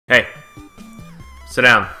Sit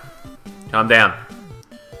down. Calm down.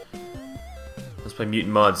 Let's play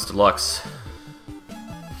Mutant Mods Deluxe.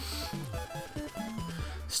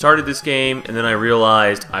 Started this game, and then I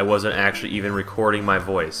realized I wasn't actually even recording my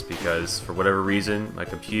voice because, for whatever reason, my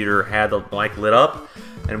computer had the mic lit up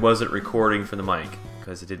and wasn't recording for the mic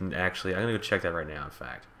because it didn't actually. I'm gonna go check that right now, in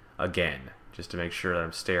fact, again, just to make sure that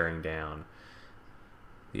I'm staring down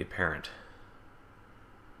the apparent.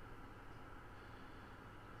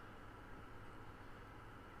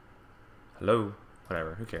 Hello?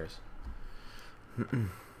 Whatever, who cares?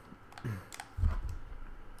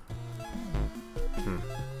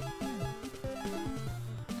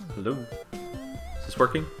 Hello? Is this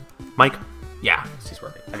working? Mike? Yeah, it's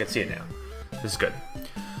working. I can see it now. This is good.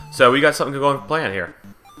 So we got something going planned here.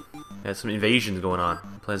 Got some invasions going on.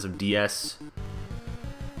 Playing some DS.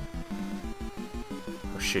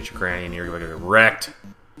 Oh shit, your granny in here. You're gonna get wrecked.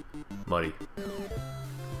 Muddy.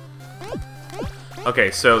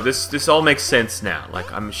 Okay, so this all makes sense now.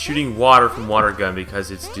 Like, I'm shooting water from water gun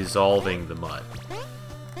because it's dissolving the mud.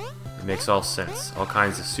 It makes all sense. All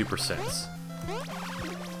kinds of super sense.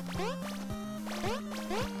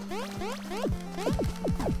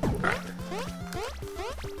 Alright.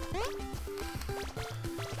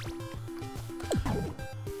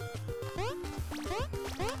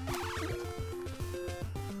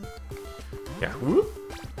 Yeah, whoop.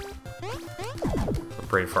 A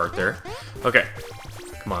brain fart there. Okay.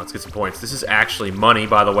 Come on, let's get some points. This is actually money,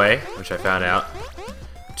 by the way, which I found out.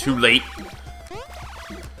 Too late.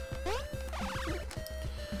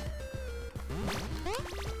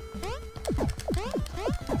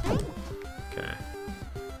 Okay.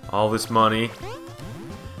 All this money.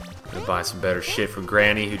 I'm gonna buy some better shit from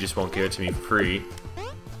Granny, who just won't give it to me for free.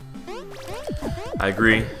 I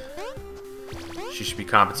agree. She should be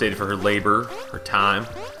compensated for her labor, her time.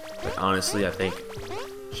 But honestly, I think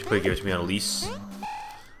she could give it to me on a lease.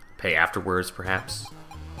 Pay afterwards, perhaps.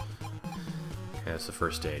 Okay, that's the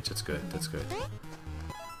first stage. That's good. That's good.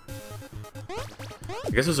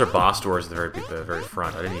 I guess those are boss doors at the very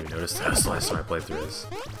front. I didn't even notice that the last time I played through this.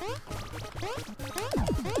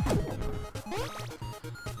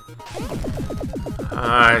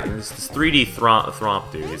 This 3D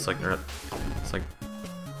thwomp, dude. It's like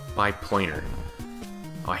biplanar.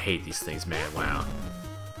 Oh, I hate these things, man. Wow.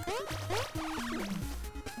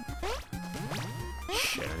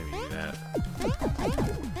 Shit, I didn't even do that.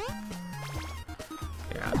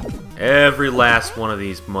 Yeah. Every last one of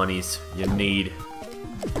these monies you need.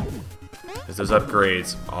 Because those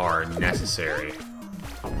upgrades are necessary.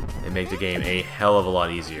 They make the game a hell of a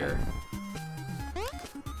lot easier.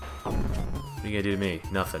 What are you gonna do to me?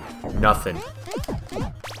 Nothing. Nothing.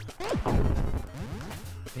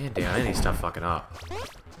 Man, damn, I need to stop fucking up.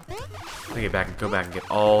 I gotta get back and go back and get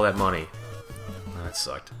all that money. Oh, that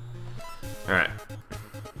sucked. Alright.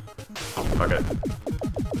 Fuck it.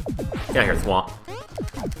 Get out of here, thwomp.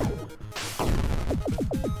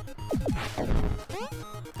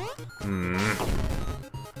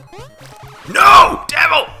 No!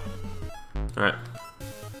 Devil! Alright.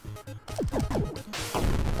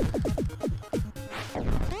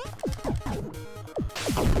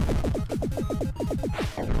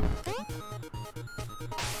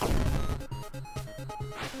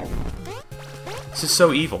 This is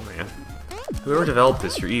so evil, man. Whoever developed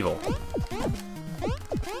this, you're evil. I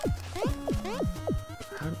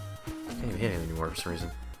can't even hit him anymore for some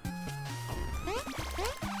reason.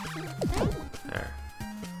 There.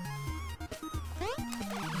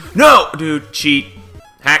 No! Dude, cheat.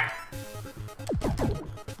 Hack.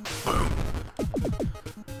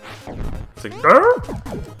 It's like,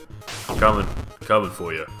 coming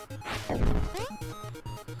for you.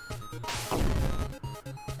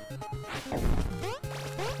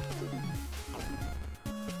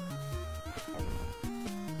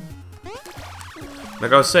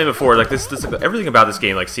 Like I was saying before, like this everything about this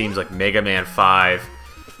game like seems like Mega Man 5,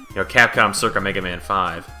 you know, Capcom circa Mega Man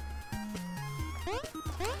 5.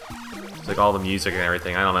 It's like all the music and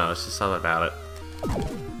everything. I don't know. It's just something about it.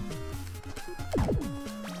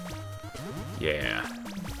 Yeah,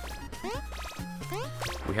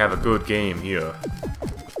 we have a good game here.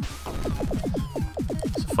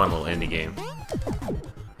 It's a fun little indie game.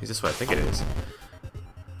 Is this what I think it is?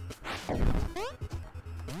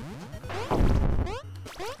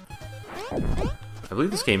 I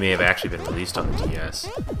believe this game may have actually been released on the DS.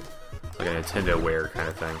 It's like a NintendoWare kind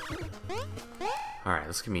of thing. Alright,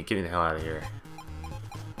 let's get me the hell out of here.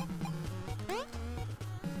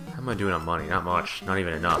 How am I doing on money? Not much. Not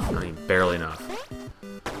even enough. Not even barely enough.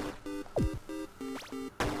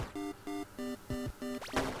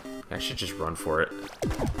 I should just run for it.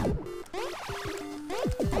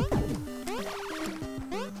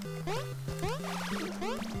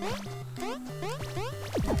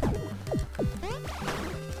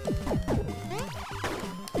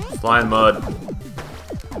 Fly in mud.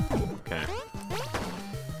 Okay.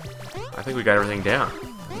 I think we got everything down.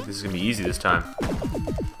 I think this is gonna be easy this time.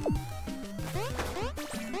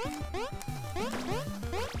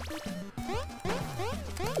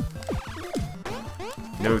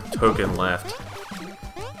 No token left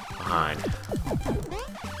behind.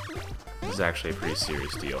 This is actually a pretty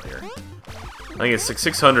serious deal here. I think it's like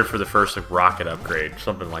 600 for the first like, rocket upgrade,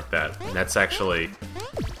 something like that. And that's actually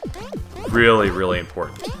really, really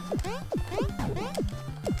important.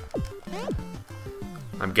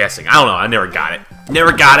 I'm guessing. I don't know. I never got it.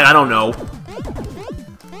 Never got it. I don't know.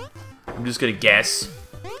 I'm just gonna guess.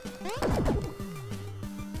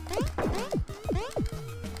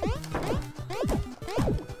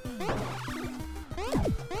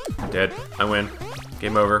 Dead. I win.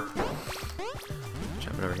 Game over.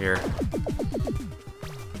 Jumping over here.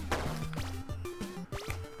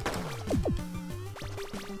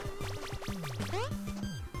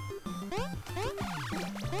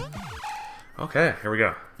 Okay, here we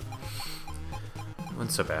go.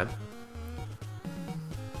 Wasn't so bad.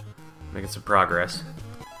 Making some progress.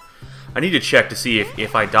 I need to check to see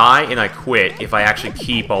if I die and I quit, if I actually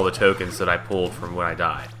keep all the tokens that I pulled from when I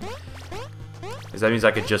died. Because that means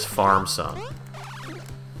I could just farm some.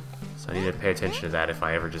 So I need to pay attention to that if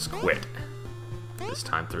I ever just quit this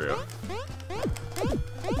time through.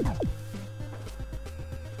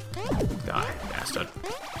 Die, bastard.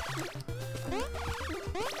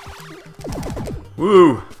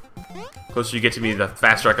 Woo! Closer you get to me, the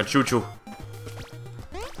faster I can shoot you.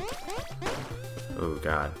 Oh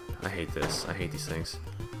god, I hate this. I hate these things.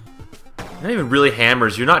 Not even really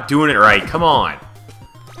hammers. You're not doing it right. Come on.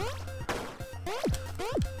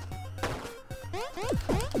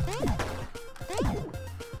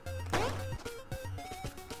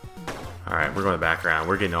 Alright, we're going to the background.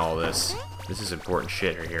 We're getting all this. This is important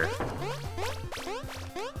shit right here.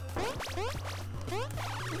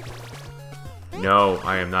 No,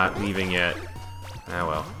 I am not leaving yet. Ah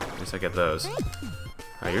well, at least I get those.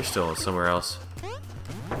 Oh, you're still somewhere else.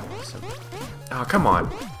 Oh, come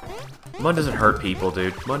on. Mud doesn't hurt people,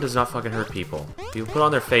 dude. Mud does not fucking hurt people. People put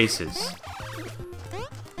on their faces.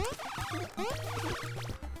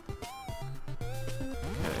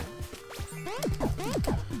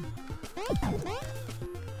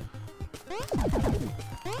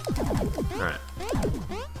 Alright.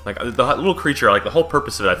 Like, the little creature, like, the whole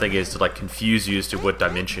purpose of it, I think, is to, like, confuse you as to what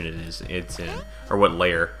dimension it's in. Or what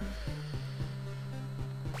layer.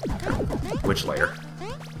 Which layer?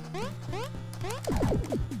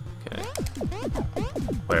 Okay.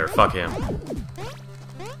 Whatever, fuck him.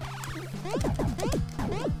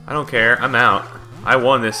 I don't care, I'm out. I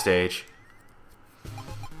won this stage.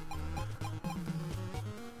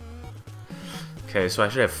 Okay, so I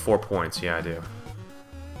should have 4 points. Yeah, I do.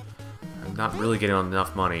 I'm not really getting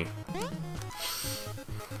enough money.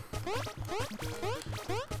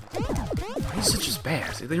 He's such a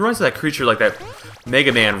spaz. He runs to that creature like that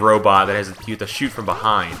Mega Man robot that has you have to shoot from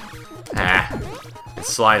behind. Ah. And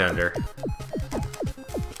slide under.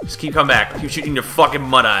 Just keep coming back. Keep shooting your fucking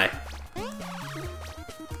mud eye.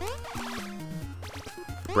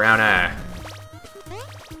 Brown eye.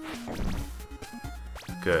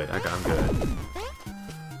 Good. I'm good.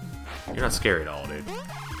 You're not scary at all, dude.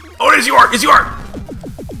 Oh, it is you are! It's you are!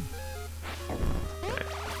 Okay.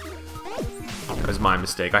 That was my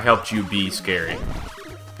mistake. I helped you be scary.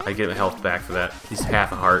 I get my health back for that. He's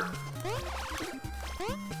half a heart.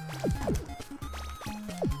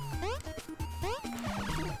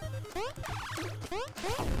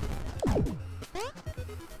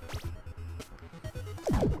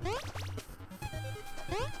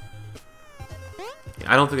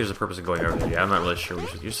 I don't think there's a purpose in going over there yet. I'm not really sure. We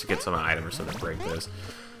should just get some item or something to break this.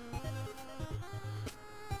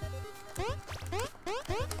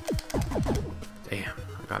 Damn,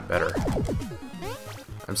 I got better.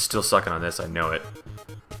 I'm still sucking on this, I know it.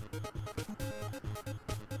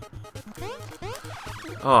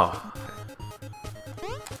 Oh.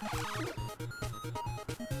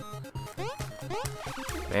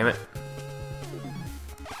 Damn it.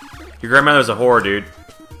 Your grandmother's a whore, dude.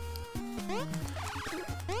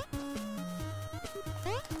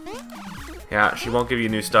 Yeah, she won't give you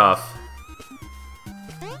new stuff.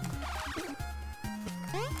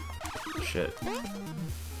 Shit.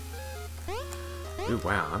 Ooh,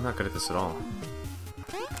 wow, I'm not good at this at all.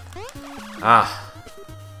 Ah.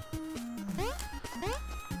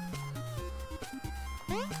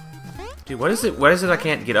 Dude, what is it? What is it I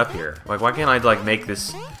can't get up here? Like, why can't I, like, make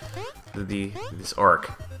this... this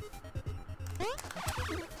arc?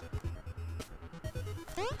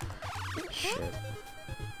 Shit.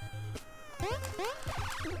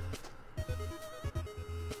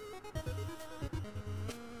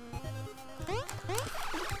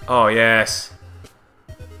 Oh, yes.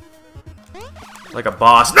 Like a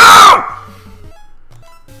boss. No! Oh,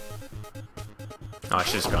 I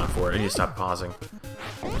should have gone for it. I need to stop pausing.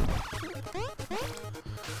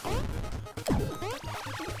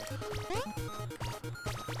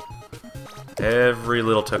 Every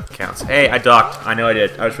little tip counts. Hey, I ducked. I know I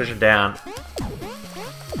did. I was pushing down.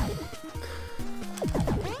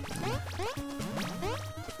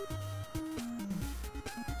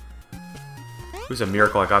 It was a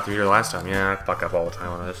miracle I got through here last time. Yeah, I fuck up all the time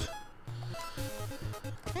on this.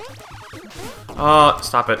 Oh,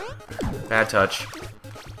 stop it. Bad touch.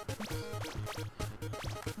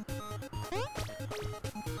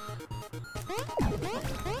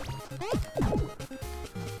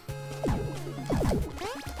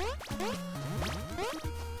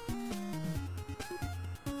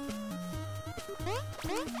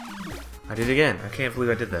 I did it again. I can't believe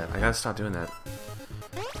I did that. I gotta stop doing that.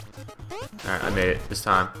 Alright, I made it this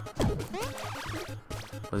time.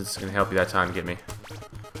 Was this gonna help you that time to get me?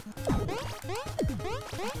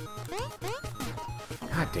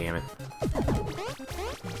 God damn it.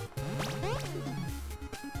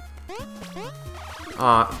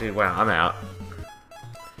 Aw, dude, wow, I'm out.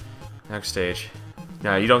 Next stage.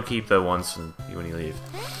 No, you don't keep the ones when you leave.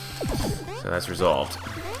 So that's resolved.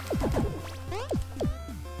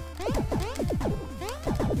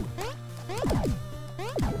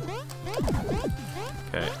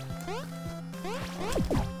 Okay.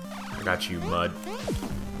 I got you, mud.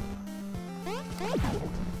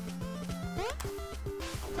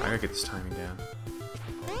 I gotta get this timing down.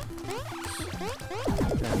 I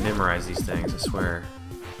gotta memorize these things, I swear.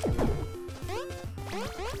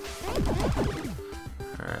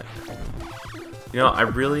 Alright. You know, I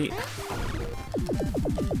really...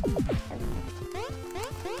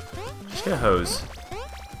 Just get a hose.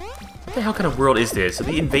 What the hell kind of world is this? Are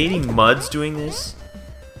the invading muds doing this?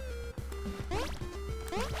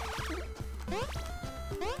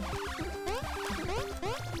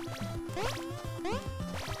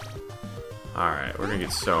 Alright, we're gonna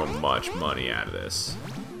get so much money out of this.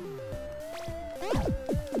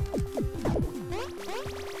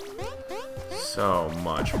 So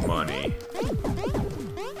much money.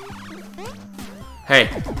 Hey!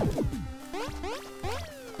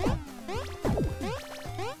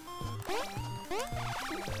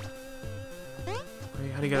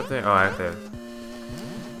 Wait, how do you get up there? Oh, I have to...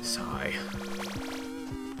 Sigh.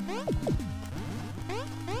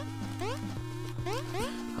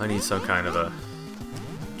 I need some kind of a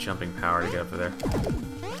jumping power to get up there.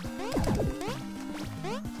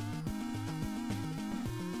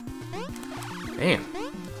 Damn.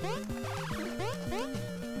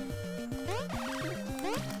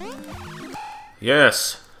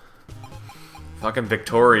 Yes! Fucking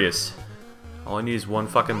victorious. All I need is one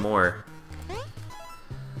fucking more.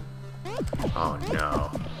 Oh no.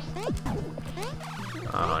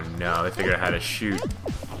 Oh no, they figured out how to shoot.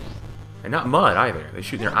 And not mud either. They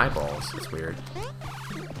shoot in their eyeballs. That's weird.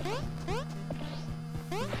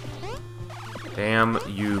 Damn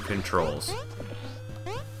you controls.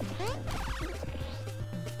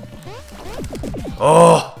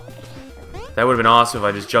 Oh! That would have been awesome if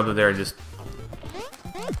I just jumped in there and just...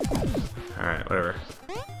 Alright, whatever.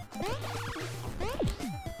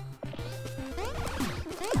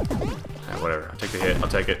 Alright, whatever. I'll take the hit. I'll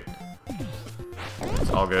take it.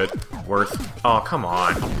 It's all good. Worth. Oh, come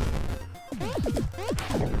on.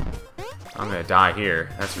 I'm gonna die here.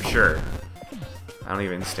 That's for sure. I don't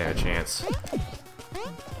even stand a chance.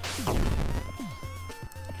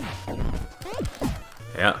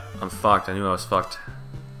 Yeah, I'm fucked. I knew I was fucked.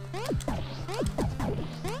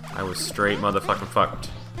 I was straight motherfucking fucked.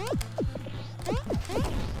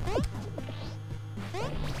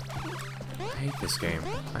 I hate this game.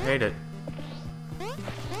 I hate it.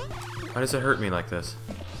 Why does it hurt me like this?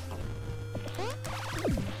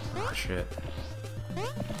 Oh, shit.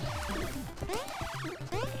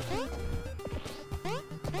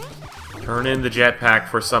 Turn in the jetpack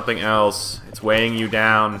for something else. It's weighing you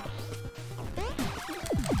down.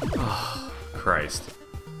 Oh, Christ.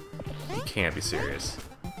 You can't be serious.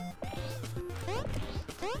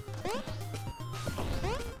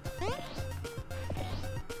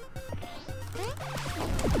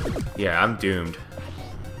 Yeah, I'm doomed.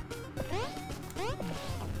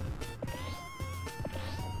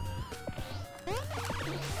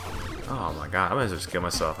 Oh my god, I might as well just kill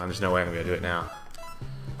myself. There's no way I'm gonna be able to do it now.